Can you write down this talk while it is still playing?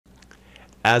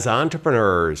As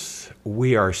entrepreneurs,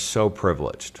 we are so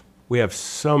privileged. We have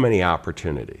so many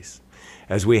opportunities.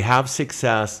 As we have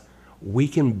success, we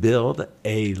can build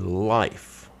a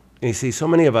life. And you see, so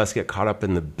many of us get caught up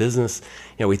in the business.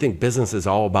 We think business is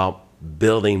all about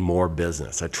building more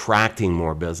business, attracting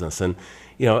more business. And,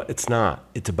 it's not.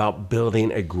 It's about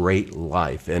building a great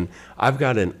life. And I've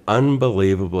got an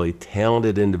unbelievably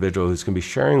talented individual who's going to be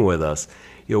sharing with us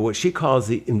what she calls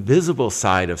the invisible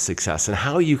side of success and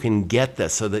how you can get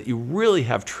this so that you really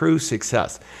have true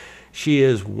success. She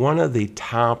is one of the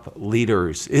top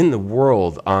leaders in the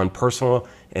world on personal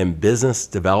and business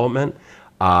development.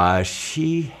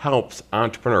 She helps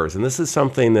entrepreneurs, and this is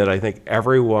something that I think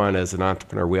everyone as an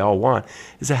entrepreneur, we all want,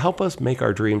 is to help us make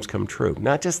our dreams come true.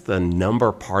 Not just the number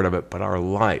part of it, but our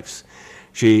lives.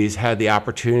 She's had the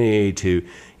opportunity to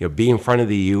be in front of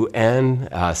the UN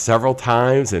several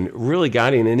times and really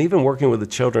guiding and even working with the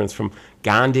children from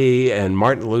Gandhi and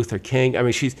Martin Luther King. I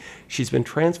mean, she's been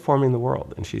transforming the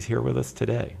world, and she's here with us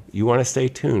today. You want to stay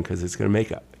tuned because it's going to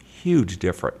make a huge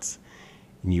difference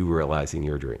in you realizing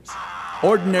your dreams.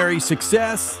 Ordinary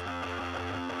success?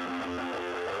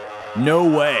 No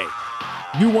way.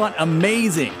 You want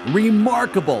amazing,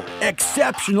 remarkable,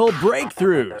 exceptional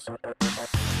breakthroughs.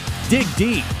 Dig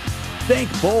deep, think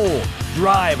bold,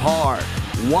 drive hard,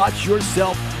 watch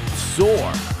yourself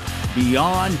soar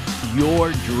beyond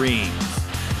your dreams.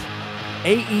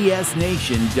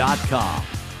 AESNation.com.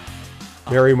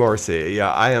 Mary Morrissey,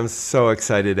 I am so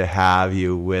excited to have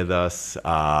you with us.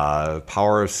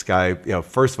 Power of Skype.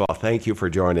 First of all, thank you for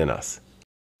joining us.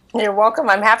 You're welcome.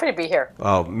 I'm happy to be here.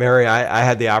 Well, Mary, I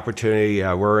had the opportunity.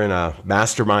 We're in a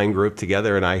mastermind group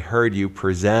together, and I heard you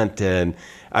present, and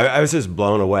I was just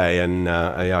blown away. And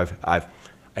I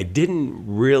didn't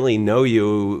really know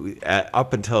you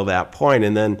up until that point,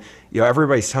 and then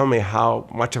everybody's telling me how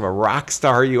much of a rock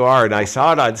star you are, and I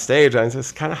saw it on stage. I was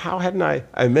just kind of, how hadn't I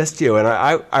missed you? And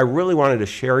I really wanted to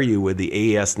share you with the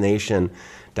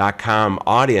AESNation.com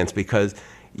audience because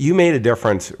you made a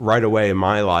difference right away in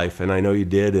my life, and I know you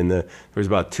did. And there was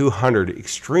about 200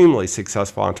 extremely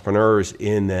successful entrepreneurs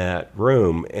in that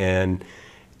room, and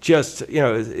just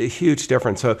a huge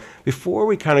difference. So before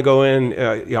we kind of go in,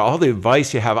 all the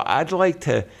advice you have, I'd like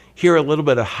to hear a little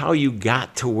bit of how you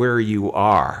got to where you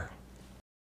are.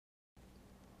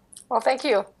 Well, thank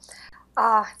you.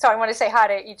 So I want to say hi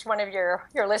to each one of your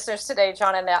listeners today,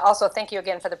 John, and also thank you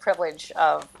again for the privilege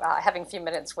of having a few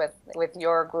minutes with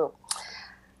your group.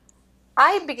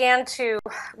 I began to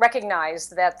recognize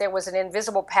that there was an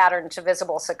invisible pattern to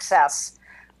visible success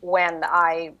when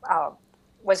I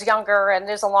was younger, and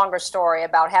there's a longer story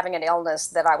about having an illness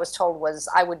that I was told was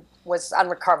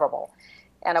unrecoverable.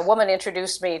 And a woman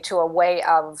introduced me to a way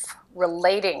of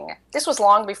relating. This was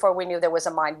long before we knew there was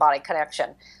a mind-body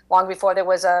connection, long before there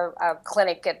was a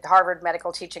clinic at Harvard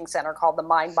Medical Teaching Center called the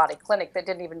Mind-Body Clinic that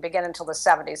didn't even begin until the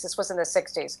 70s. This was in the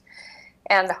 60s.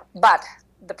 But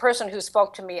the person who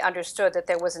spoke to me understood that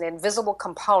there was an invisible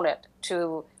component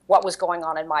to what was going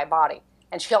on in my body.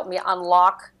 And she helped me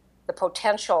unlock the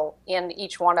potential in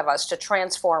each one of us to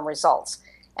transform results.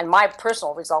 And my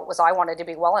personal result was I wanted to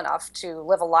be well enough to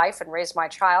live a life and raise my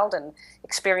child and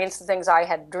experience the things I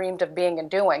had dreamed of being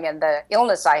and doing. And the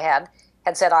illness I had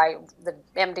said the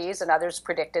MDs and others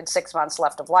predicted 6 months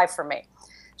left of life for me.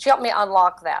 She helped me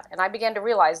unlock that. And I began to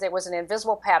realize there was an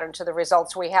invisible pattern to the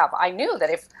results we have. I knew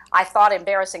that if I thought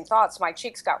embarrassing thoughts, my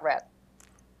cheeks got red.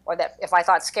 Or that if I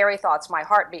thought scary thoughts, my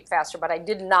heart beat faster. But I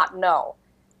did not know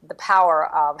the power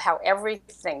of how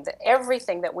everything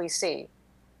that we see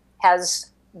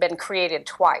has been created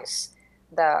twice.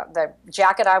 The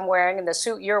jacket I'm wearing and the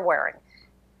suit you're wearing,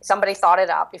 somebody thought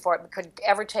it up before it could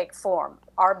ever take form.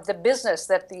 The business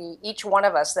that each one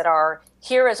of us that are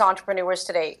here as entrepreneurs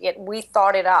today, we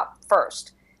thought it up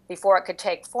first before it could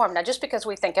take form. Now, just because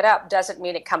we think it up doesn't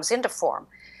mean it comes into form,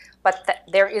 but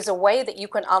there is a way that you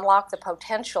can unlock the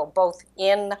potential both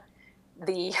in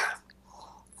the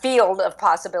field of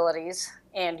possibilities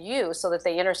and you, so that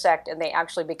they intersect and they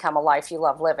actually become a life you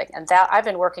love living. And that I've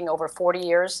been working over 40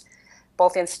 years,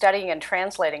 both in studying and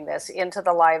translating this into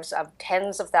the lives of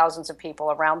tens of thousands of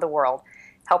people around the world,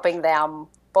 helping them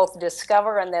both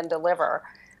discover and then deliver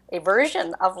a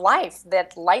version of life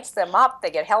that lights them up.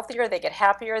 They get healthier, they get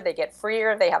happier, they get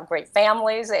freer, they have great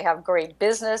families, they have great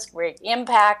business, great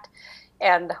impact.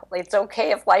 And it's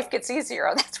okay if life gets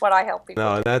easier. That's what I help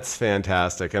people do. That's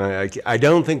fantastic. And I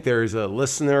don't think there's a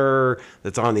listener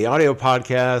that's on the audio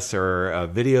podcast or a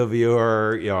video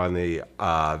viewer on the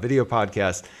video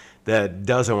podcast that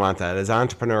doesn't want that. As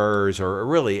entrepreneurs, or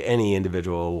really any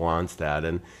individual wants that.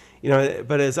 And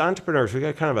but as entrepreneurs, we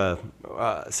got kind of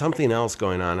a something else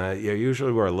going on.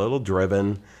 Usually we're a little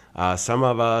driven, Some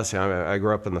of us, I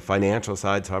grew up in the financial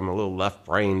side, so I'm a little left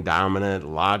brain dominant,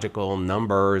 logical,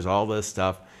 numbers, all this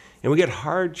stuff. And we get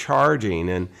hard charging.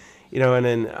 And, and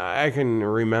then I can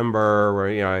remember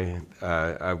where,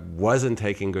 I wasn't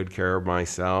taking good care of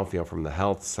myself, from the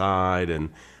health side and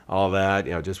all that,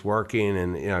 just working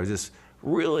and, just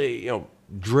really,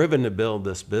 driven to build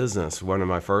this business. One of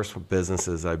my first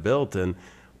businesses I built, and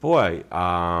boy,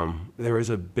 there was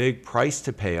a big price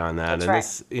to pay on that.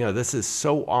 That's and right. this is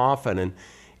so often,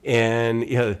 and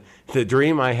the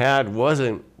dream I had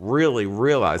wasn't really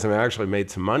realized. I mean, I actually made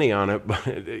some money on it, but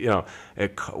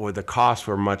the costs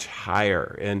were much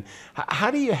higher. And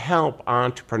how do you help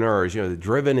entrepreneurs, the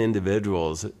driven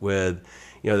individuals with,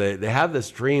 they have this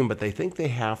dream, but they think they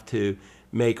have to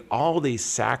make all these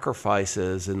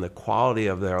sacrifices in the quality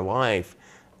of their life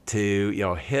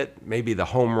to hit maybe the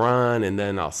home run, and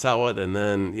then I'll sell it, and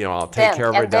then I'll take care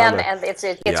of it down there. And it's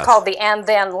Yes. called the and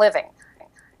then living.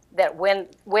 That when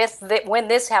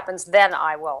this happens, then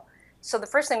I will. So the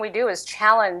first thing we do is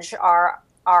challenge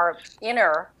our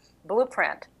inner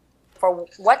blueprint for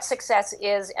what success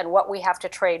is and what we have to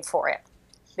trade for it.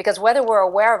 Because whether we're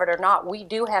aware of it or not, we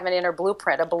do have an inner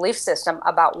blueprint, a belief system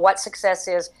about what success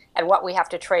is and what we have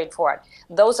to trade for it.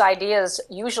 Those ideas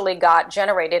usually got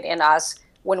generated in us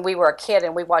when we were a kid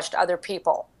and we watched other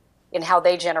people in how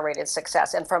they generated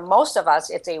success. And for most of us,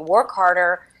 it's a work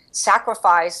harder,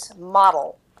 sacrifice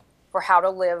model for how to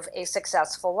live a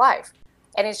successful life.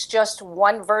 And it's just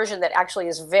one version that actually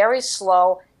is very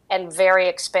slow and very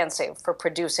expensive for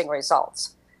producing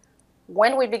results.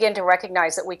 When we begin to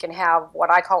recognize that we can have what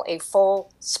I call a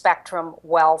full spectrum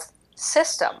wealth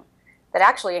system that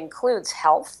actually includes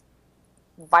health,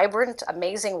 vibrant,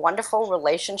 amazing, wonderful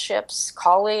relationships,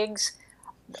 colleagues,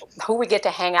 who we get to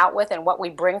hang out with and what we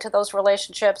bring to those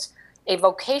relationships, a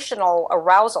vocational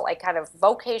arousal, a kind of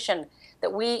vocation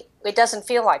that it doesn't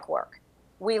feel like work.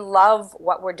 We love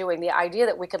what we're doing. The idea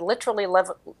that we could literally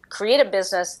create a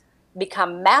business,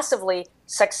 become massively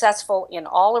successful in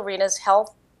all arenas,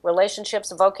 health,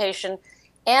 relationships, vocation,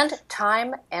 and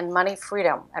time and money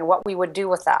freedom, and what we would do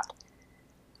with that.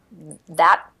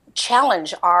 That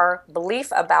challenge our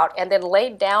belief about, and then lay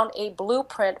down a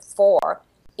blueprint for,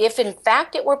 if in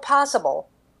fact it were possible,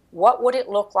 what would it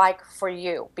look like for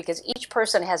you? Because each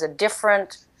person has a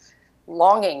different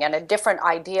longing and a different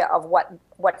idea of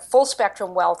what full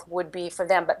spectrum wealth would be for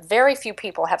them. But very few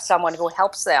people have someone who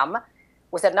helps them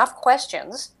with enough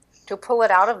questions to pull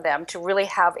it out of them to really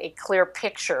have a clear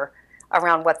picture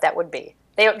around what that would be.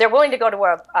 They're willing to go to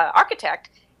an architect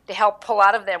to help pull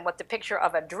out of them what the picture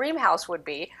of a dream house would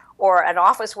be, or an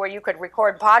office where you could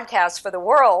record podcasts for the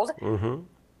world. Mm-hmm.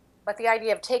 But the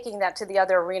idea of taking that to the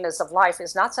other arenas of life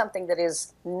is not something that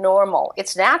is normal.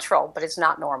 It's natural, but it's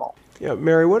not normal. Yeah,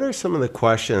 Mary, what are some of the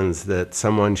questions that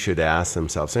someone should ask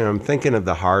themselves? I'm thinking of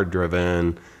the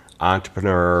hard-driven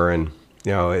entrepreneur, and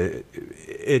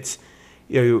it's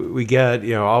we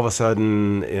get all of a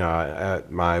sudden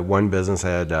at my one business I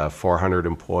had 400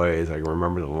 employees. I can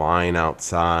remember the line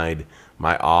outside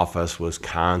my office was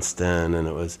constant, and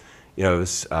it was.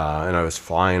 And I was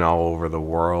flying all over the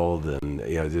world, and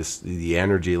just the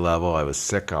energy level. I was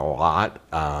sick a lot.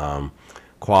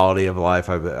 Quality of life.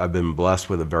 I've been blessed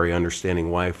with a very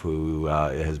understanding wife who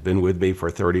has been with me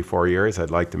for 34 years. I'd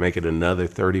like to make it another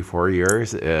 34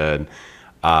 years, and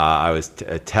I was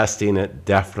testing it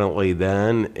definitely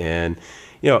then. And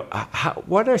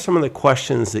what are some of the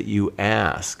questions that you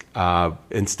ask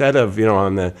instead of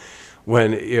on the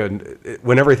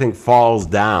when everything falls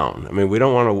down? I mean, we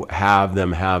don't want to have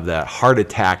them have that heart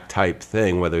attack type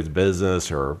thing, whether it's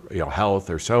business or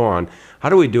health or so on. How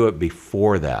do we do it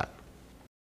before that?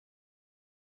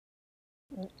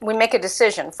 We make a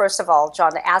decision, first of all,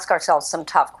 John, to ask ourselves some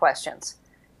tough questions.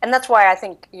 And that's why I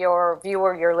think your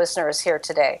viewer, your listener is here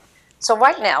today. So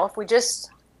right now, if we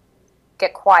just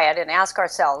get quiet and ask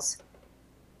ourselves,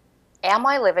 am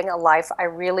I living a life I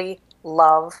really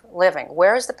love living?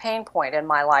 Where is the pain point in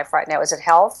my life right now? Is it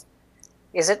health?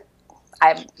 Is it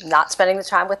I'm not spending the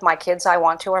time with my kids I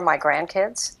want to, or my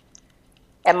grandkids?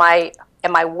 Am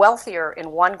I wealthier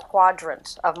in one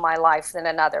quadrant of my life than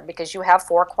another? Because you have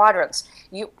 4 quadrants.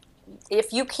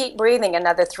 If you keep breathing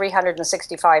another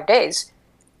 365 days,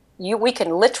 we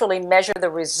can literally measure the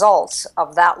results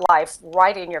of that life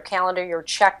right in your calendar, your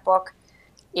checkbook,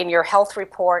 in your health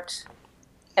report,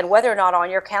 and whether or not on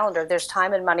your calendar there's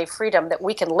time and money freedom that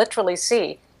we can literally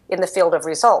see in the field of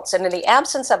results. And in the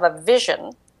absence of a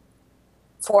vision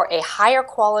for a higher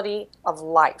quality of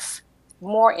life,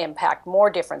 more impact, more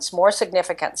difference, more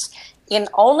significance, in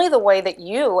only the way that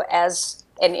you as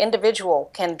an individual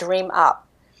can dream up.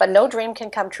 But no dream can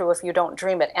come true if you don't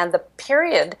dream it. And the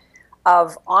period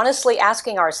of honestly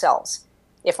asking ourselves,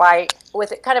 with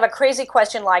kind of a crazy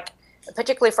question like,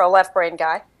 particularly for a left brain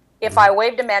guy, if I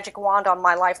waved a magic wand on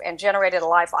my life and generated a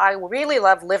life I really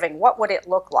love living, what would it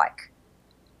look like?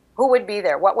 Who would be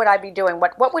there? What would I be doing?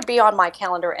 What would be on my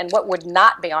calendar and what would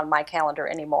not be on my calendar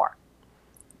anymore?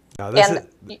 And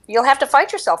you'll have to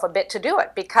fight yourself a bit to do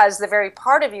it, because the very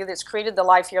part of you that's created the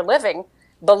life you're living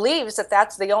believes that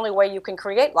that's the only way you can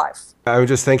create life. I was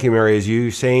just thinking, Mary, as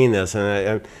you saying this, and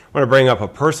I want to bring up a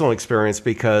personal experience,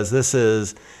 because this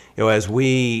is, as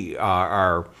we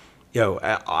are, we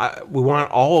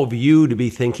want all of you to be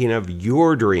thinking of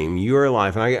your dream, your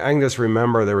life. And I can just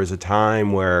remember there was a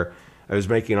time where I was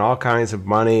making all kinds of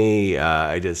money.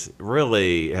 I just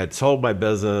really had sold my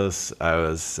business. I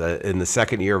was in the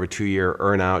second year of a 2-year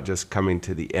earnout, just coming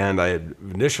to the end.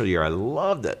 Initial year, I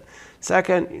loved it.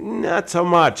 Second, not so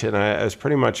much. And I was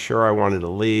pretty much sure I wanted to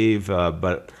leave,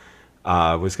 but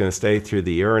I was going to stay through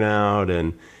the earnout.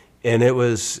 And it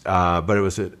was, but it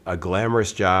was a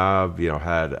glamorous job,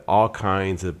 had all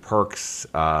kinds of perks,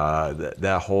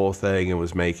 that whole thing. It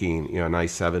was making, a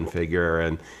nice 7-figure.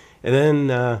 And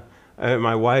then,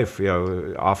 my wife,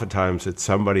 oftentimes it's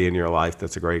somebody in your life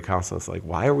that's a great counselor. It's like,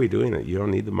 why are we doing it? You don't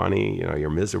need the money. You're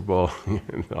miserable,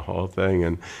 the whole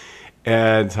thing.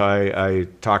 And so I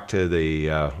talked to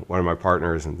one of my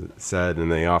partners and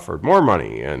they offered more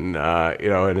money. And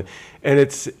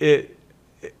it's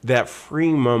that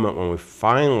free moment when we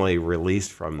finally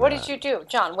released from that. What did you do,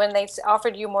 John, when they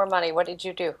offered you more money? What did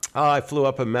you do? I flew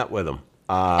up and met with them.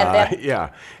 And then?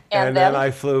 Yeah. And then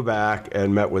I flew back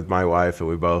and met with my wife, and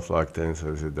we both looked and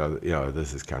said,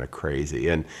 this is kind of crazy.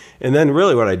 And then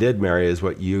really what I did, Mary, is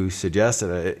what you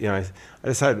suggested. I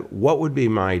decided what would be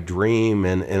my dream,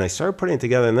 and I started putting it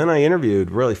together. And then I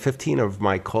interviewed really 15 of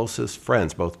my closest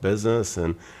friends, both business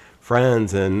and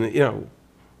friends. And,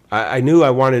 I knew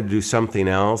I wanted to do something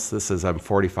else. I'm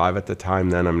 45 at the time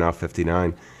then. I'm now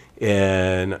 59.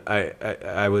 And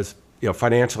I was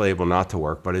financially able not to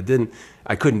work, but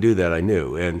I couldn't do that, I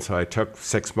knew. And so I took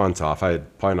 6 months off. I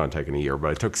had planned on taking a year,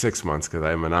 but I took 6 months because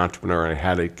I'm an entrepreneur and I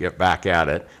had to get back at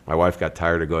it. My wife got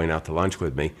tired of going out to lunch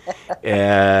with me.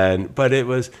 But it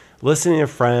was listening to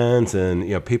friends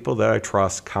and, people that I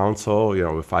trust, counsel.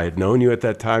 If I had known you at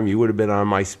that time, you would have been on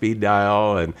my speed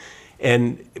dial.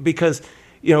 And because,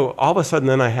 all of a sudden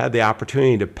then I had the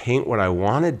opportunity to paint what I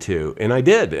wanted to, and I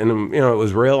did. And, it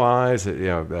was realized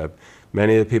that,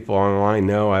 many of the people online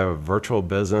know I have a virtual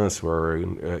business where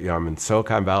I'm in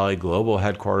Silicon Valley, global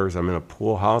headquarters. I'm in a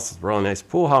pool house. It's a really nice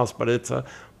pool house, but it's a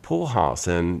pool house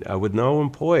and with no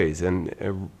employees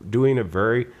and doing a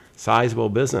very sizable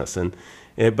business.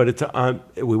 But it's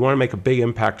we want to make a big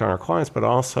impact on our clients, but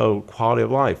also quality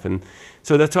of life. And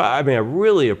so that's why I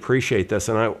really appreciate this,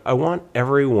 and I want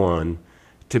everyone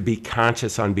to be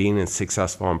conscious on being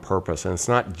successful on purpose, and it's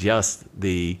not just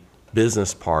the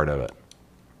business part of it.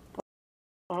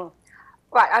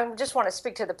 Right. I just want to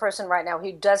speak to the person right now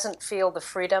who doesn't feel the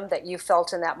freedom that you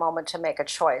felt in that moment to make a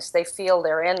choice. They feel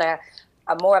they're in a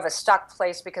more of a stuck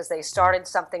place because they started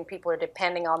something, people are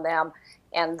depending on them,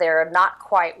 and they're not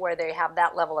quite where they have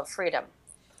that level of freedom.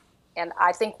 And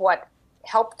I think what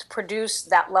helped produce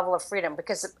that level of freedom,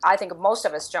 because I think most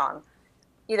of us, John,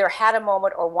 either had a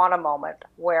moment or want a moment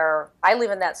where I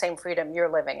live in that same freedom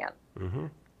you're living in. Mm-hmm.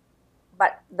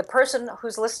 But the person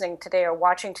who's listening today or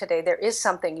watching today, there is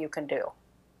something you can do.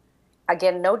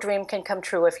 Again, no dream can come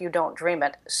true if you don't dream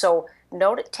it. So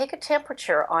take a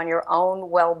temperature on your own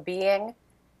well-being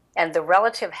and the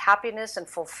relative happiness and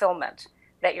fulfillment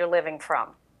that you're living from.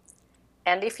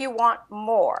 And if you want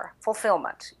more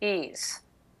fulfillment, ease,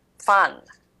 fun,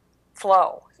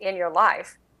 flow in your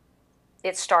life,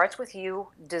 it starts with you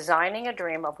designing a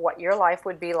dream of what your life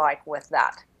would be like with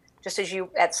that. Just as you,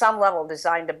 at some level,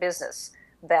 designed a business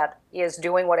that is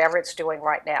doing whatever it's doing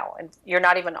right now. And you're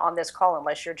not even on this call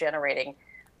unless you're generating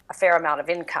a fair amount of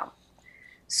income.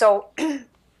 So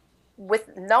with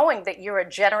knowing that you're a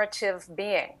generative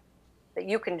being, that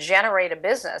you can generate a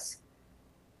business,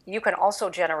 you can also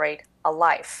generate a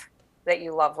life that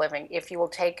you love living. If you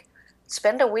will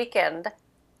spend a weekend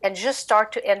and just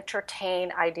start to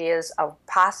entertain ideas of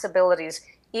possibilities,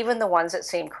 even the ones that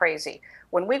seem crazy.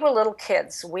 When we were little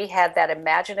kids, we had that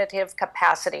imaginative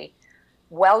capacity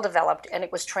well developed, and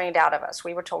it was trained out of us.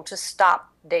 We were told to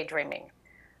stop daydreaming.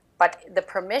 But the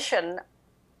permission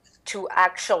to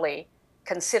actually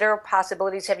consider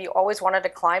possibilities, have you always wanted to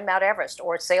climb Mount Everest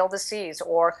or sail the seas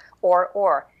or?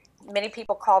 Many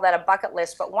people call that a bucket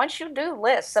list, but once you do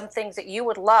list some things that you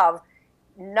would love,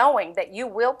 knowing that you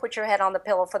will put your head on the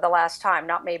pillow for the last time,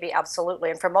 not maybe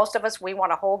absolutely. And for most of us, we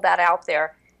want to hold that out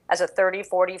there as a 30,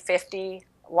 40, 50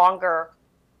 longer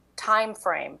time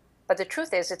frame. But the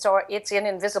truth is, it's in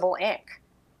invisible ink.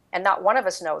 And not one of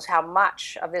us knows how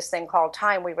much of this thing called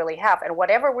time we really have. And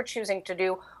whatever we're choosing to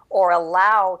do or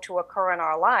allow to occur in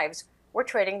our lives, we're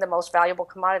trading the most valuable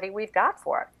commodity we've got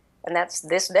for it. And that's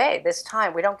this day, this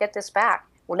time. We don't get this back.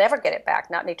 We'll never get it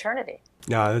back, not in eternity.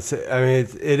 No,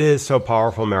 it is so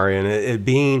powerful, Mary, and it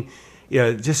being,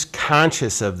 just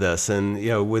conscious of this,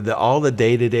 and with all the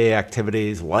day-to-day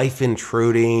activities, life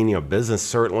intruding, business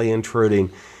certainly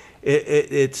intruding,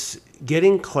 it's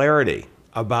getting clarity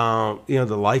about the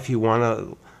life you want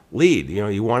to lead.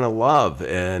 You want to love,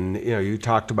 and you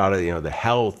talked about it. The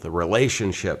health, the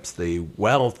relationships, the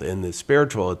wealth, and the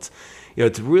spiritual.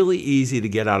 It's really easy to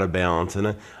get out of balance,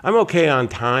 and I'm okay on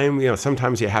time.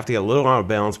 Sometimes you have to get a little out of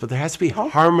balance, but there has to be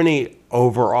harmony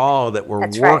overall that we're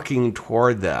That's right. working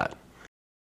toward that.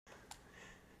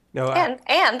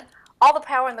 And all the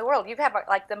power in the world. You have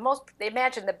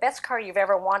imagine the best car you've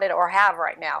ever wanted or have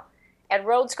right now, and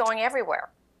roads going everywhere.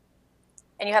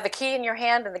 And you have the key in your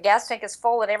hand, and the gas tank is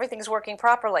full, and everything's working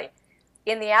properly.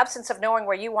 In the absence of knowing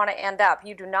where you want to end up,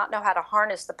 you do not know how to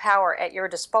harness the power at your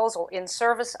disposal in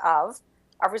service of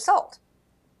a result.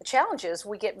 The challenge is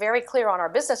we get very clear on our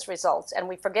business results, and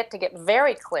we forget to get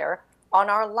very clear on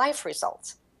our life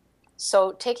results.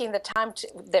 So taking the time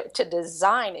to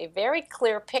design a very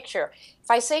clear picture.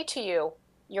 If I say to you,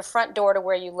 your front door to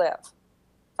where you live,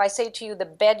 if I say to you the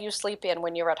bed you sleep in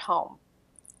when you're at home,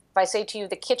 if I say to you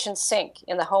the kitchen sink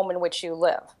in the home in which you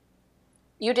live,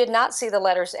 you did not see the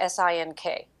letters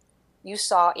S-I-N-K. You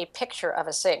saw a picture of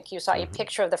a sink. You saw a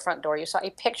picture of the front door. You saw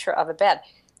a picture of a bed.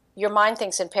 Your mind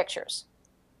thinks in pictures.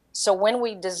 So when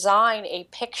we design a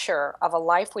picture of a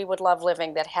life we would love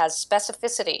living that has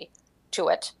specificity to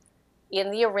it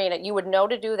in the arena, you would know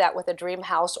to do that with a dream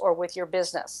house or with your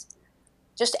business.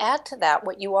 Just add to that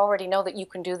what you already know, that you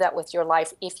can do that with your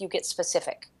life if you get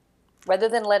specific. Rather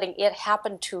than letting it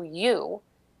happen to you,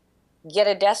 get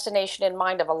a destination in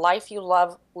mind of a life you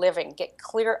love living. Get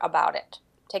clear about it.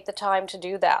 Take the time to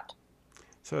do that.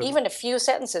 So, even a few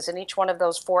sentences in each one of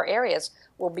those 4 areas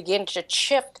will begin to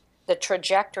shift the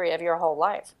trajectory of your whole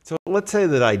life. So let's say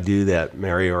that I do that,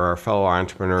 Mary, or our fellow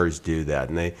entrepreneurs do that,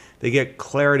 and they get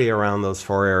clarity around those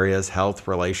 4 areas: health,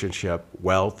 relationship,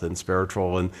 wealth, and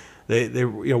spiritual, and they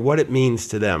what it means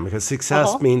to them, because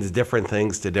success means different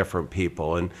things to different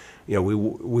people, and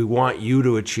we want you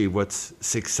to achieve what's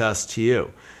success to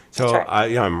you. So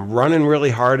right. I'm running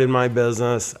really hard in my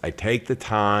business. I take the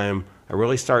time. I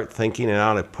really start thinking it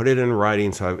out. I put it in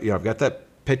writing. So I've got that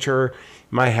picture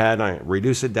in my head. I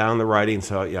reduce it down to writing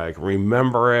so I can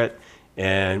remember it.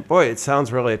 And boy, it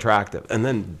sounds really attractive. And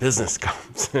then business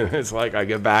comes. It's like I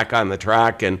get back on the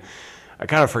track, and I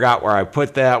kind of forgot where I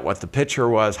put that, what the picture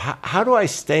was. How do I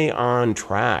stay on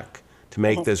track to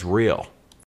make this real?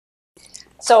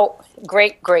 So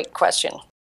great question.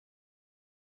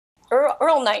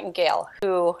 Earl Nightingale,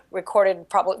 who recorded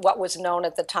probably what was known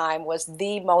at the time was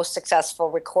the most successful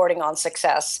recording on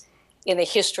success in the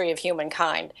history of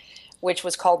humankind, which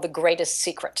was called The Greatest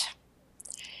Secret.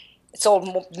 It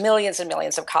sold millions and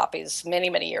millions of copies many,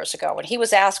 many years ago. And he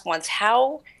was asked once,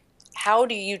 how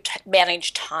do you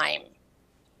manage time?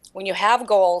 When you have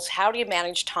goals, how do you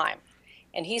manage time?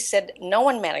 And he said, no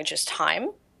one manages time.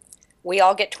 We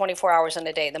all get 24 hours in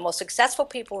a day. The most successful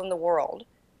people in the world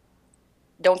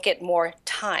don't get more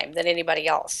time than anybody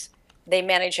else. They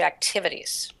manage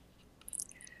activities.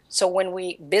 So when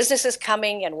business is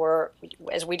coming and we're,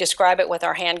 as we describe it with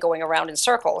our hand going around in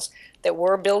circles, that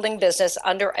we're building business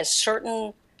under a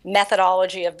certain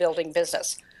methodology of building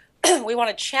business. We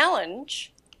want to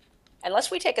challenge,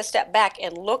 unless we take a step back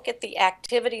and look at the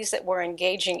activities that we're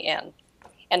engaging in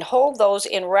and hold those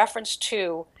in reference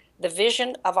to the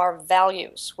vision of our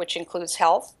values, which includes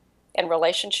health and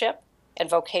relationship and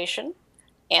vocation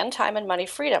and time and money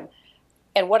freedom.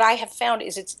 And what I have found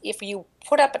is if you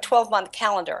put up a 12-month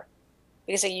calendar,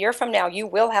 because a year from now you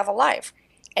will have a life,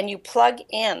 and you plug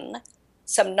in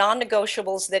some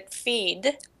non-negotiables that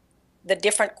feed the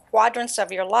different quadrants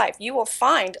of your life, you will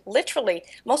find literally,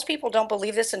 most people don't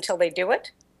believe this until they do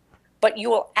it, but you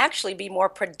will actually be more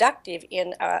productive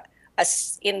in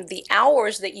the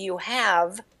hours that you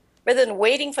have, rather than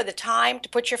waiting for the time to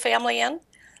put your family in,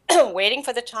 waiting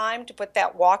for the time to put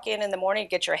that walk in the morning,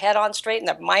 get your head on straight, and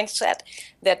the mindset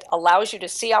that allows you to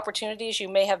see opportunities you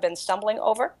may have been stumbling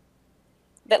over.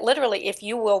 That literally, if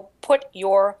you will put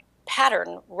your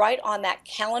pattern right on that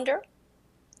calendar,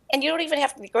 and you don't even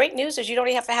have to, the great news is you don't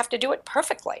even have to do it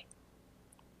perfectly.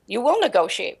 You will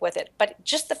negotiate with it, but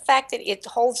just the fact that it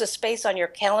holds a space on your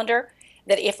calendar,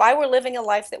 that if I were living a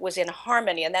life that was in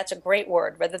harmony, and that's a great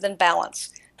word, rather than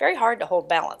balance, very hard to hold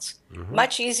balance,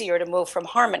 much easier to move from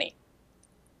harmony.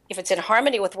 if it's in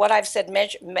harmony with what I've said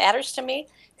matters to me,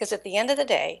 because at the end of the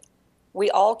day, we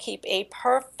all keep a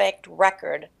perfect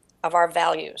record of our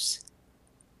values.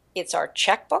 It's our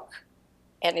checkbook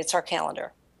and it's our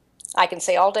calendar. I can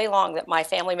say all day long that my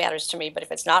family matters to me, but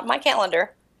if it's not in my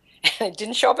calendar and it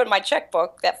didn't show up in my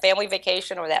checkbook, that family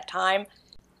vacation or that time,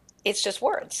 it's just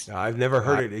words. I've never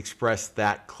heard it expressed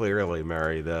that clearly,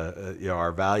 Mary.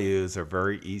 Our values are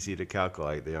very easy to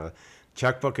calculate.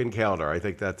 Checkbook and calendar. I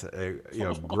think that's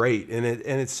great, and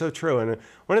it's so true. And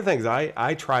one of the things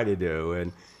I try to do,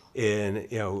 and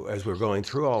as we're going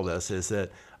through all this, is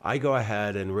that I go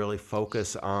ahead and really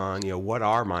focus on what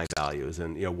are my values,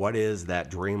 and what is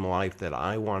that dream life that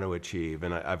I want to achieve,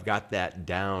 and I've got that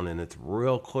down, and it's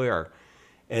real clear,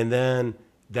 and then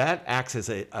that acts as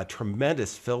a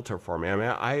tremendous filter for me. I mean,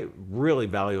 I really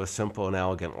value a simple and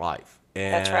elegant life.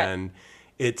 And that's right.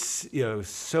 It's,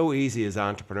 so easy as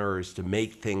entrepreneurs to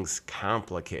make things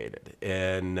complicated.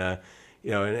 And,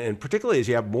 and particularly as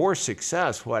you have more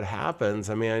success, what happens,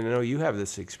 I mean, I know you have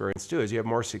this experience too, as you have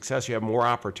more success, you have more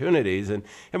opportunities and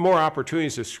more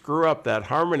opportunities to screw up that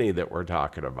harmony that we're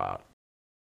talking about.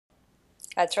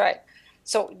 That's right.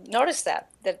 So notice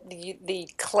that the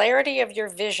clarity of your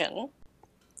vision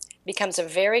becomes a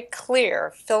very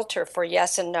clear filter for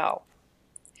yes and no,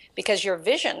 because your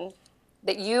vision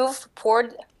that you've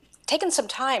taken some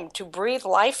time to breathe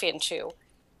life into,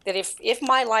 that if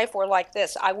my life were like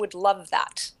this, I would love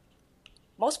that.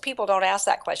 Most people don't ask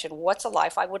that question. What's a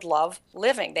life I would love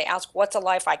living? They ask, what's a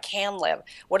life I can live?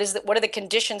 What do the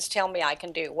conditions tell me I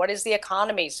can do? What is the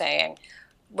economy saying?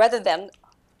 Rather than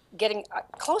getting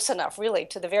close enough really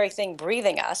to the very thing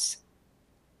breathing us.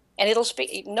 And it'll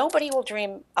speak. Nobody will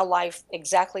dream a life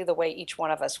exactly the way each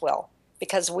one of us will,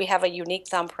 because we have a unique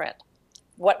thumbprint.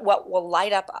 What will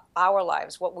light up our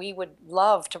lives, what we would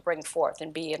love to bring forth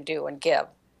and be and do and give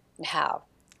and have,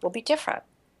 will be different.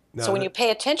 So when you pay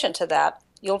attention to that,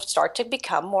 you'll start to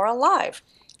become more alive.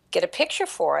 Get a picture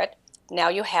for it. Now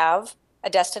you have a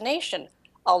destination.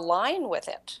 Align with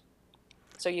it.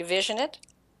 So you vision it,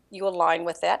 you align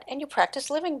with that, and you practice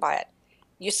living by it.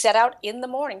 You set out in the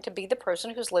morning to be the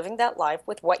person who's living that life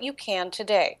with what you can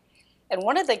today. And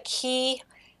one of the key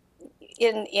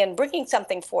in bringing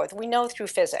something forth, we know through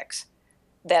physics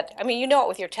that, I mean, you know it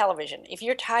with your television. If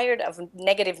you're tired of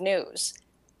negative news,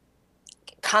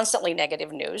 constantly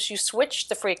negative news, you switch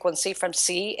the frequency from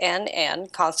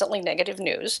CNN, constantly negative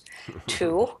news,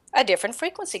 to a different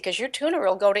frequency, because your tuner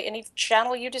will go to any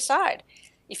channel you decide.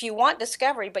 If you want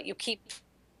discovery, but you keep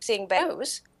seeing bad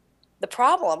news, the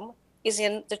problem is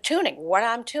in the tuning, what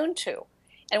I'm tuned to.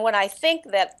 And when I think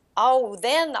that,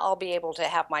 then I'll be able to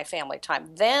have my family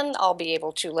time, then I'll be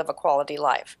able to live a quality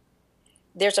life,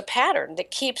 there's a pattern that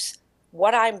keeps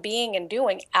what I'm being and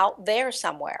doing out there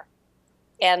somewhere.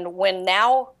 And when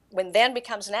then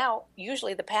becomes now,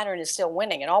 usually the pattern is still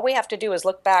winning. And all we have to do is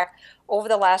look back over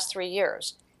the last 3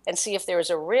 years and see if there is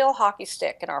a real hockey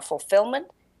stick in our fulfillment,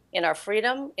 in our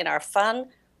freedom, in our fun,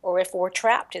 or if we're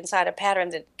trapped inside a pattern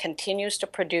that continues to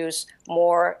produce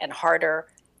more and harder.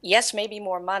 Yes, maybe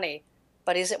more money,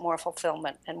 but is it more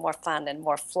fulfillment and more fun and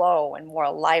more flow and more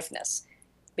aliveness?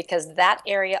 Because that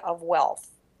area of wealth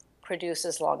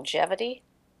produces longevity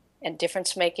and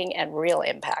difference making and real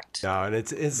impact. Yeah, and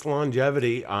it's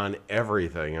longevity on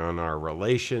everything, on our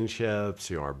relationships,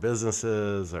 our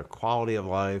businesses, our quality of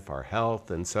life, our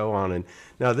health, and so on. And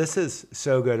now this is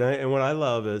so good. And what I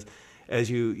love is, as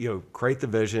you create the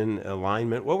vision,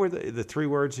 alignment. What were the 3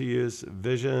 words you used?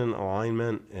 Vision,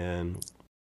 alignment, and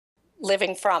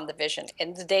living from the vision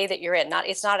in the day that you're in.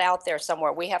 It's not out there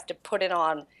somewhere. We have to put it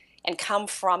on and come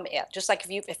from it. Just like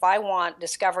if I want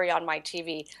discovery on my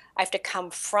TV, I have to come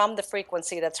from the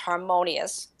frequency that's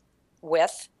harmonious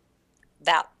with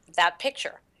that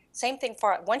picture. Same thing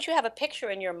once you have a picture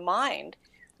in your mind,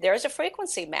 there's a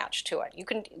frequency match to it.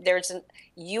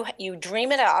 You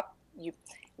dream it up.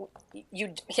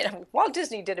 Walt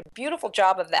Disney did a beautiful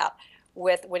job of that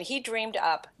with when he dreamed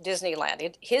up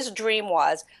Disneyland. His dream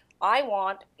was,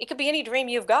 it could be any dream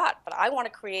you've got, but I want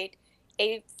to create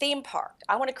a theme park.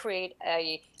 I want to create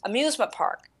a amusement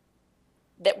park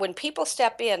that when people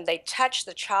step in, they touch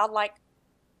the childlike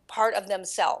part of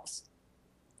themselves,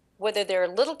 whether they're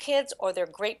little kids or they're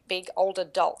great big old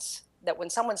adults, that when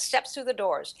someone steps through the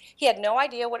doors, he had no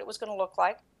idea what it was going to look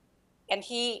like. And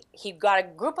he got a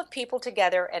group of people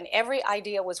together and every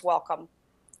idea was welcome.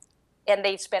 And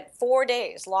they spent 4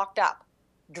 days locked up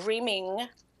dreaming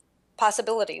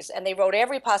possibilities, and they wrote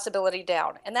every possibility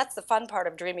down. And that's the fun part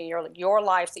of dreaming your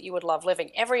life that you would love living.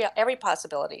 Every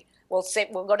possibility. We'll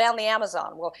go down the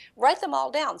Amazon. We'll write them all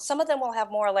down. Some of them will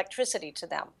have more electricity to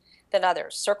them than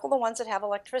others. Circle the ones that have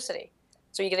electricity.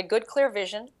 So you get a good, clear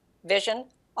vision. vision,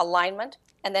 alignment,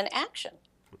 and then action.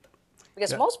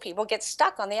 Because most people get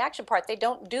stuck on the action part. They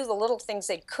don't do the little things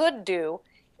they could do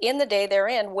in the day they're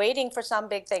in, waiting for some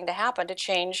big thing to happen to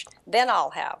change. Then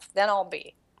I'll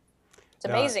be. It's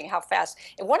amazing how fast.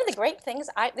 And one of the great things,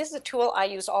 this is a tool I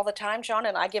use all the time, John,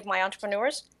 and I give my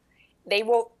entrepreneurs. They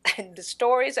will, the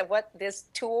stories of what this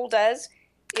tool does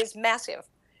is massive.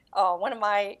 One of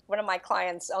my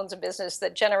clients owns a business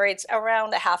that generates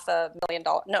around $500 million,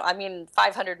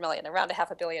 around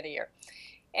 $500 million a year.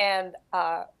 And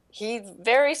he's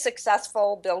very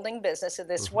successful building business in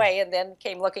this way, and then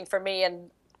came looking for me and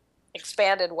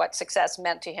expanded what success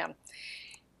meant to him.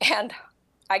 And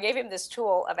I gave him this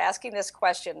tool of asking this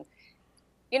question.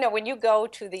 You know, when you go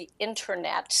to the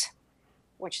internet,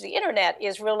 which the internet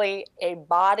is really a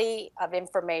body of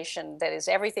information that is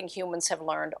everything humans have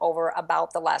learned over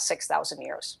about the last 6,000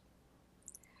 years.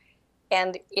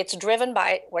 And it's driven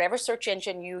by whatever search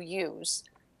engine you use.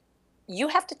 You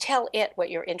have to tell it what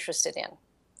you're interested in.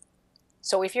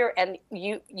 So if you're, and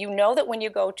you know that when you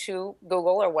go to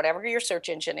Google or whatever your search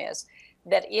engine is,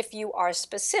 that if you are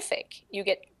specific, you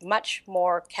get much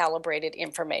more calibrated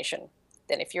information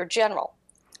than if you're general.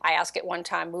 I asked it one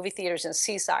time, movie theaters in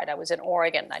Seaside. I was in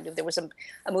Oregon. I knew there was a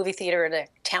movie theater in a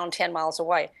town 10 miles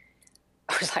away.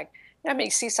 I was like, you know how many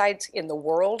seasides in the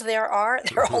world there are?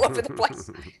 They're all over the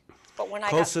place. But when I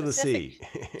Close got to specific,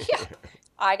 the sea. yeah,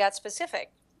 I got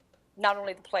specific. Not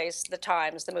only the place, the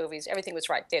times, the movies, everything was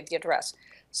right. They had the address.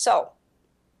 So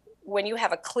when you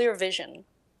have a clear vision,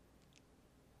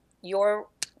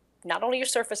 not only your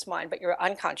surface mind, but your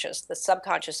unconscious, the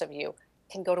subconscious of you,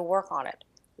 can go to work on it.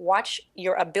 Watch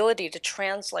your ability to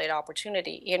translate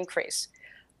opportunity increase.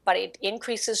 But it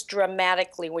increases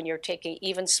dramatically when you're taking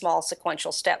even small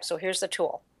sequential steps. So here's the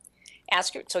tool.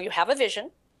 So you have a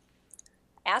vision.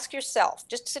 Ask yourself,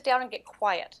 just sit down and get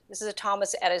quiet. This is a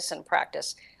Thomas Edison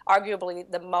practice, arguably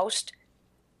the most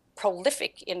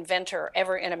prolific inventor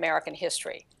ever in American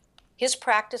history. His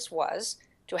practice was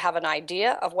to have an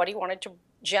idea of what he wanted to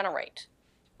generate.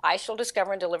 I shall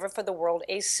discover and deliver for the world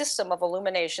a system of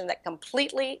illumination that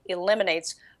completely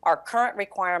eliminates our current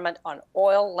requirement on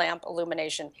oil lamp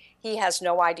illumination. He has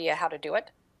no idea how to do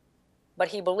it, but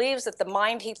he believes that the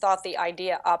mind he thought the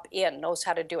idea up in knows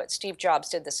how to do it. Steve Jobs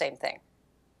did the same thing.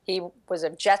 He was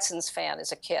a Jetsons fan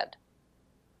as a kid,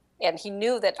 and he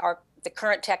knew that the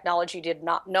current technology did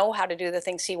not know how to do the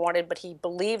things he wanted, but he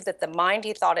believed that the mind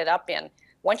he thought it up in,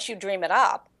 once you dream it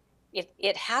up,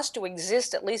 it has to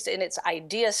exist at least in its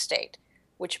idea state,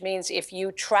 which means if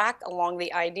you track along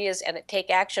the ideas and take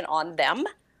action on them,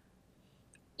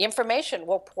 information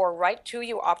will pour right to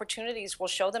you. Opportunities will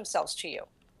show themselves to you,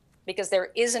 because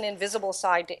there is an invisible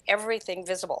side to everything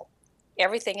visible.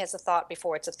 Everything has a thought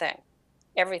before it's a thing.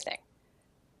 Everything.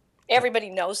 Everybody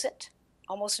knows it.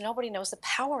 Almost nobody knows the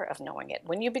power of knowing it.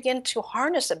 When you begin to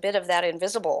harness a bit of that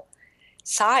invisible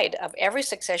side of every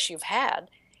success you've had,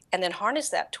 and then harness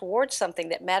that towards something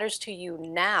that matters to you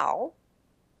now,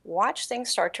 watch things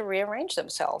start to rearrange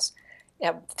themselves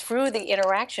through the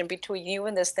interaction between you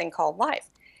and this thing called life.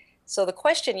 So the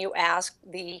question you ask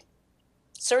the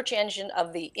search engine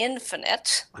of the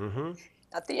infinite,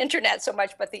 not the internet so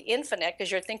much, but the infinite,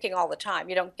 because you're thinking all the time.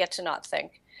 You don't get to not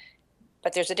think.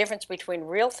 But there's a difference between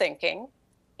real thinking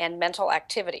and mental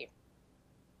activity.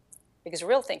 Because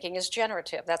real thinking is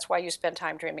generative. That's why you spend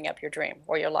time dreaming up your dream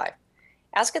or your life.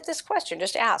 Ask it this question.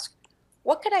 Just ask,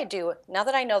 what could I do now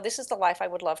that I know this is the life I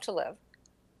would love to live?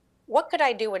 What could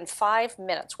I do in 5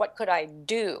 minutes? What could I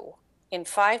do in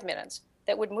 5 minutes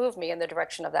that would move me in the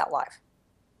direction of that life?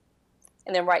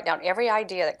 And then write down every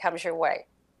idea that comes your way.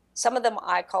 Some of them,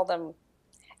 I call them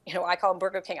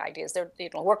Burger King ideas. They're,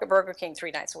 work at Burger King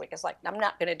 3 nights a week. It's like, I'm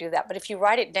not going to do that. But if you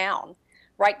write down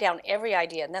every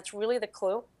idea, and that's really the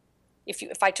clue.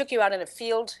 If I took you out in a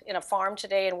field, in a farm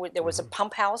today, and there was a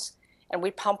pump house, and we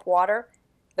pump water,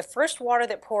 the first water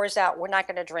that pours out, we're not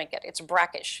going to drink it. It's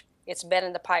brackish. It's been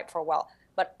in the pipe for a while.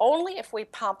 But only if we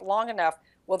pump long enough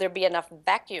will there be enough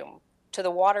vacuum to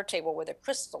the water table where the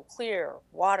crystal clear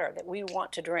water that we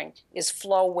want to drink is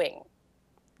flowing.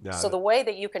 So the way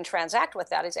that you can transact with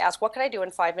that is ask, what can I do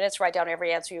in 5 minutes? Write down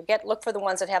every answer you get. Look for the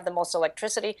ones that have the most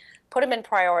electricity. Put them in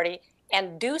priority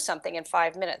and do something in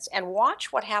 5 minutes. And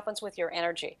watch what happens with your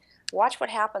energy. Watch what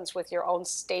happens with your own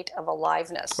state of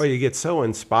aliveness. Well, you get so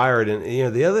inspired. And,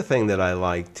 the other thing that I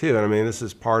like, too, and I mean, this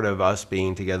is part of us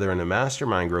being together in a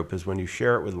mastermind group, is when you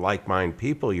share it with like-minded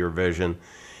people, your vision,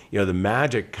 the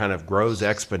magic kind of grows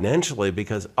exponentially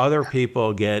because other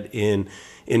people get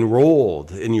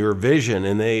enrolled in your vision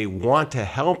and they want to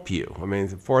help you. I mean,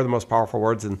 four of the most powerful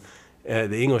words in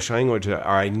the English language are,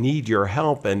 I need your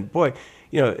help. And boy,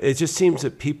 it just seems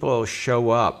that people show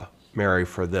up Mary,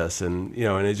 for this, and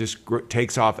and it just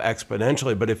takes off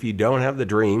exponentially. But if you don't have the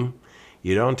dream,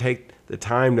 you don't take the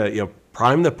time to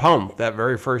prime the pump, that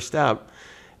very first step,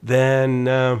 then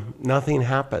nothing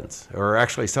happens, or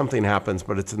actually something happens,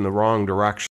 but it's in the wrong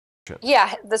direction.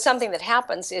 Yeah, the something that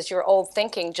happens is your old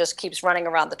thinking just keeps running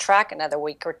around the track another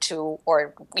week or two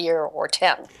or year or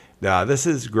 10. Yeah, this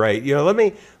is great. Let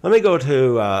me go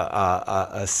to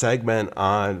a segment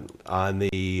on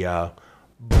the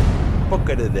book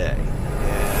of the day.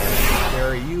 And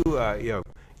Mary,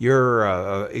 you're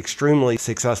an extremely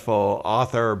successful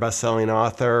author, best-selling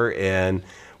author, and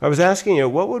I was asking you,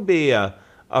 what would be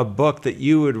a book that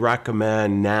you would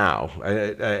recommend now?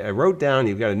 I wrote down,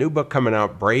 you've got a new book coming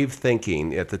out, Brave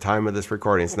Thinking, at the time of this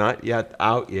recording. It's not yet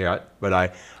out yet, but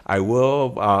I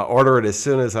will order it as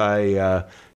soon as I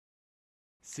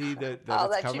see that I'll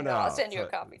it's let coming you know. out. I'll send you a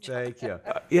copy. Thank you.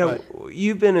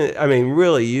 You've been,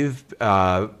 really, you've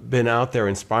been out there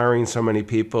inspiring so many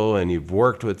people, and you've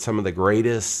worked with some of the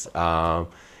greatest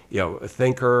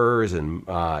thinkers and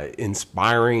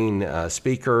inspiring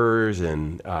speakers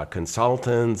and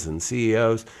consultants and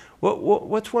CEOs.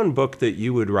 What's one book that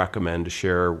you would recommend to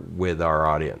share with our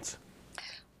audience?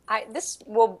 This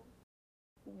will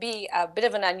be a bit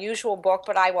of an unusual book,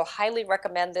 but I will highly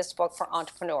recommend this book for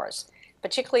entrepreneurs,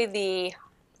 particularly the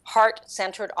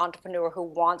heart-centered entrepreneur who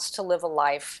wants to live a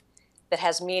life that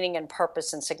has meaning and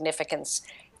purpose and significance,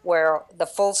 where the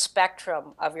full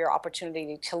spectrum of your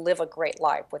opportunity to live a great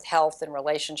life with health and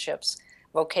relationships,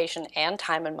 vocation, and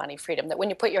time and money freedom, that when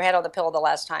you put your head on the pillow the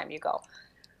last time, you go,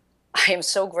 I am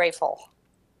so grateful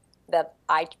that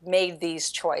I made these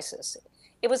choices.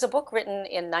 It was a book written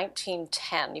in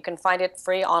 1910. You can find it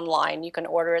free online. You can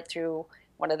order it through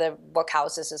one of the book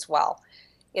houses as well.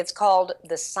 It's called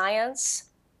The Science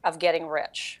of Getting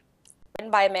Rich, written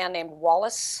by a man named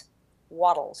Wallace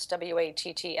Wattles,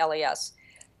 Wattles.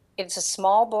 It's a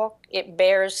small book. It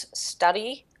bears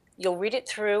study. You'll read it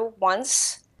through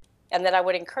once, and then I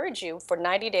would encourage you for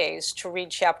 90 days to read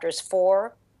chapters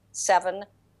 4, 7,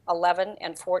 11,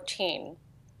 and 14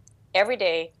 every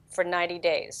day for 90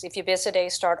 days. If you miss a day,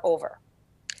 start over.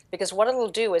 Because what it'll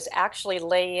do is actually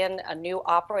lay in a new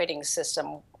operating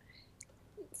system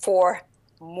for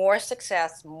more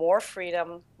success, more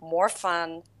freedom, more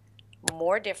fun,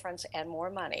 more difference, and more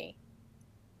money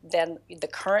than the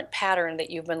current pattern that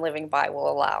you've been living by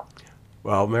will allow.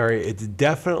 Well, Mary, it's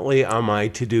definitely on my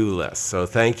to-do list, so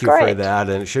thank you Great. for that,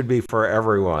 and it should be for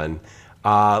everyone.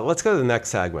 Let's go to the next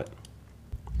segment.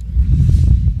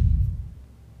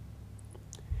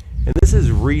 And this is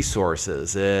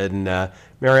resources. And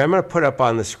Mary, I'm going to put up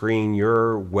on the screen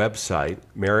your website.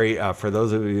 Mary, for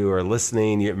those of you who are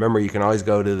listening, remember you can always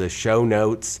go to the show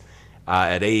notes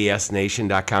at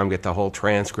aesnation.com, get the whole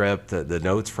transcript, the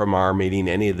notes from our meeting,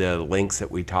 any of the links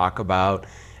that we talk about,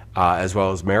 as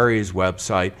well as Mary's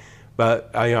website.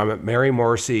 But I'm at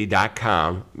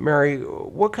marymorrissey.com. Mary,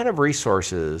 what kind of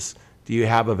resources do you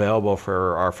have available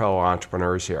for our fellow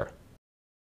entrepreneurs here?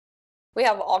 We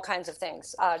have all kinds of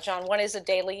things, John. One is a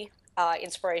daily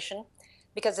inspiration,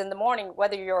 because in the morning,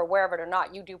 whether you're aware of it or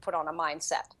not, you do put on a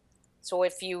mindset. So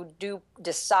if you do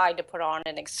decide to put on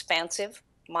an expansive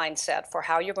mindset for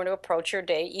how you're going to approach your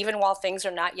day, even while things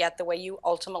are not yet the way you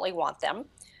ultimately want them.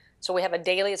 So we have a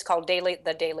daily, it's called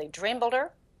the Daily Dream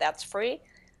Builder. That's free.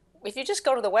 If you just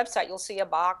go to the website, you'll see a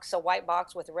box, a white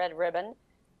box with a red ribbon.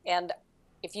 And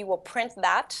if you will print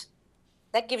that,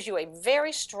 that gives you a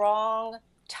very strong,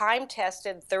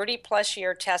 time-tested, 30-plus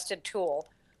year tested tool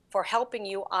for helping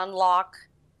you unlock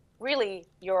really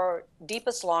your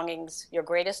deepest longings, your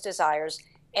greatest desires,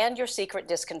 and your secret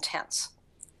discontents.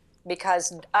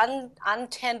 Because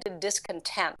untended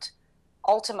discontent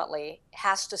ultimately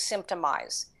has to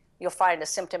symptomize. You'll find a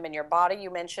symptom in your body.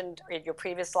 You mentioned in your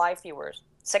previous life you were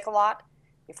sick a lot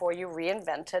before you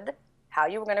reinvented how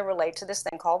you were going to relate to this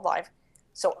thing called life.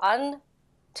 So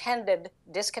untended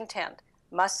discontent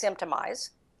must symptomize,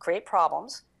 create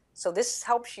problems. So this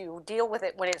helps you deal with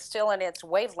it when it's still in its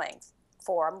wavelength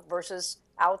form versus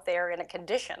out there in a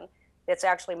condition that's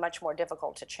actually much more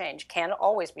difficult to change. Can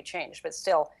always be changed, but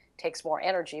still takes more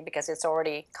energy because it's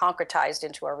already concretized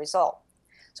into a result.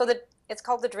 So it's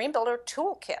called the Dream Builder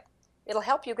Toolkit. It'll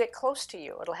help you get close to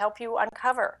you. It'll help you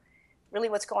uncover really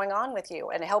what's going on with you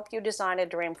and help you design a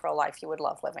dream for a life you would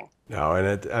love living. No,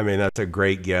 and that's a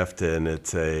great gift, and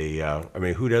it's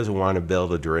who doesn't want to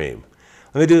build a dream?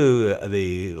 Let me do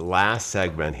the last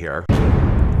segment here.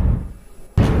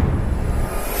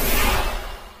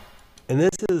 And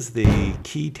this is the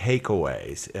key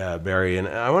takeaways, Barry, and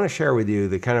I want to share with you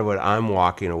the kind of what I'm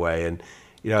walking away. And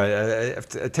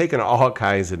I've taken all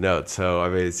kinds of notes. So, I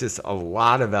mean, it's just a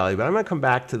lot of value. But I'm going to come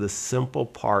back to the simple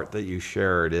part that you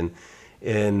shared. And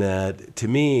to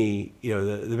me,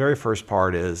 the very first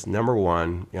part is, number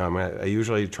one, I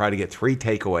usually try to get 3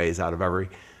 takeaways out of every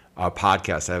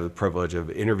podcast. I have the privilege of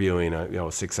interviewing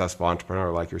a successful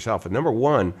entrepreneur like yourself. And number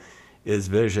one is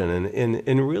vision,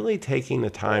 and really taking the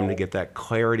time to get that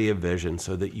clarity of vision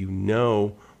so that you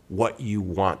know what you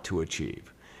want to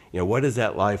achieve. What does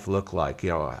that life look like?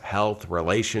 Health,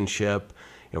 relationship,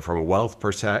 from a wealth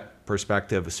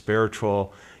perspective, a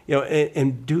spiritual,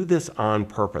 and do this on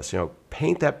purpose.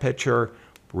 Paint that picture,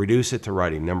 reduce it to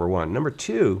writing, number one. Number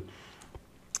two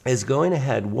is going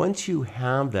ahead, once you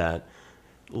have that,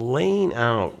 laying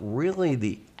out really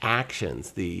the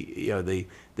actions, that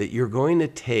you're going to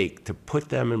take to put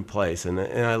them in place. And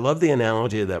I love the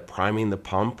analogy of that priming the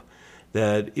pump.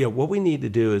 That what we need to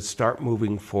do is start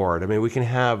moving forward. I mean, we can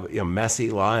have messy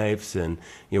lives, and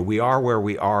we are where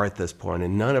we are at this point,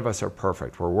 and none of us are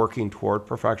perfect. We're working toward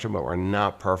perfection, but we're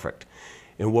not perfect.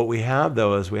 And what we have,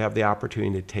 though, is we have the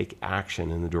opportunity to take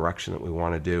action in the direction that we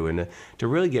want to do, and to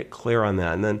really get clear on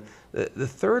that. And then the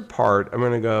third part, I'm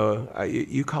going to go.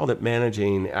 You called it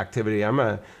managing activity.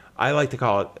 I like to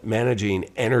call it managing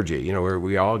energy. Where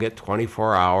we all get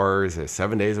 24 hours,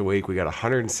 7 days a week. We got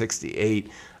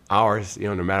 168 hours,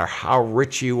 no matter how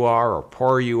rich you are or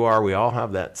poor you are, we all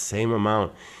have that same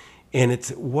amount. And it's,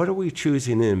 what are we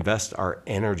choosing to invest our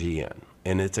energy in?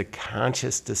 And it's a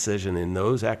conscious decision in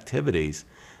those activities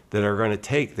that are going to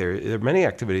take, there are many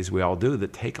activities we all do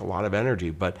that take a lot of energy,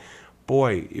 but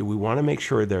boy, we want to make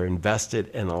sure they're invested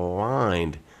and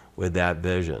aligned with that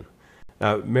vision.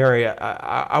 Now, Mary,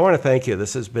 I want to thank you.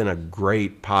 This has been a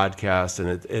great podcast, and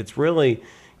it's really,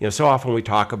 so often we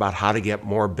talk about how to get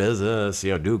more business,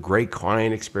 do great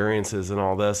client experiences and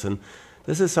all this. And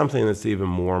this is something that's even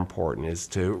more important, is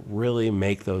to really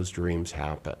make those dreams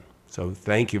happen. So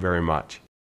thank you very much.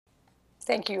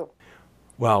 Thank you.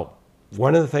 Well,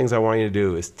 one of the things I want you to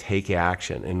do is take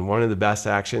action. And one of the best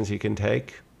actions you can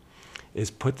take is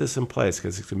put this in place,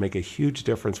 because it can make a huge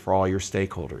difference for all your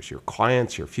stakeholders, your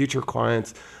clients, your future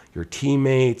clients, your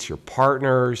teammates, your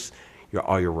partners,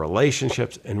 all your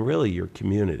relationships, and really your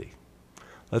community.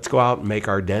 Let's go out and make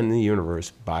our dent in the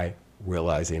universe by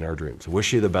realizing our dreams.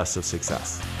 Wish you the best of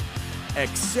success.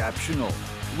 Exceptional,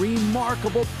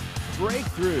 remarkable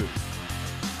breakthroughs.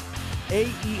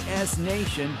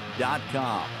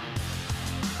 AESNation.com.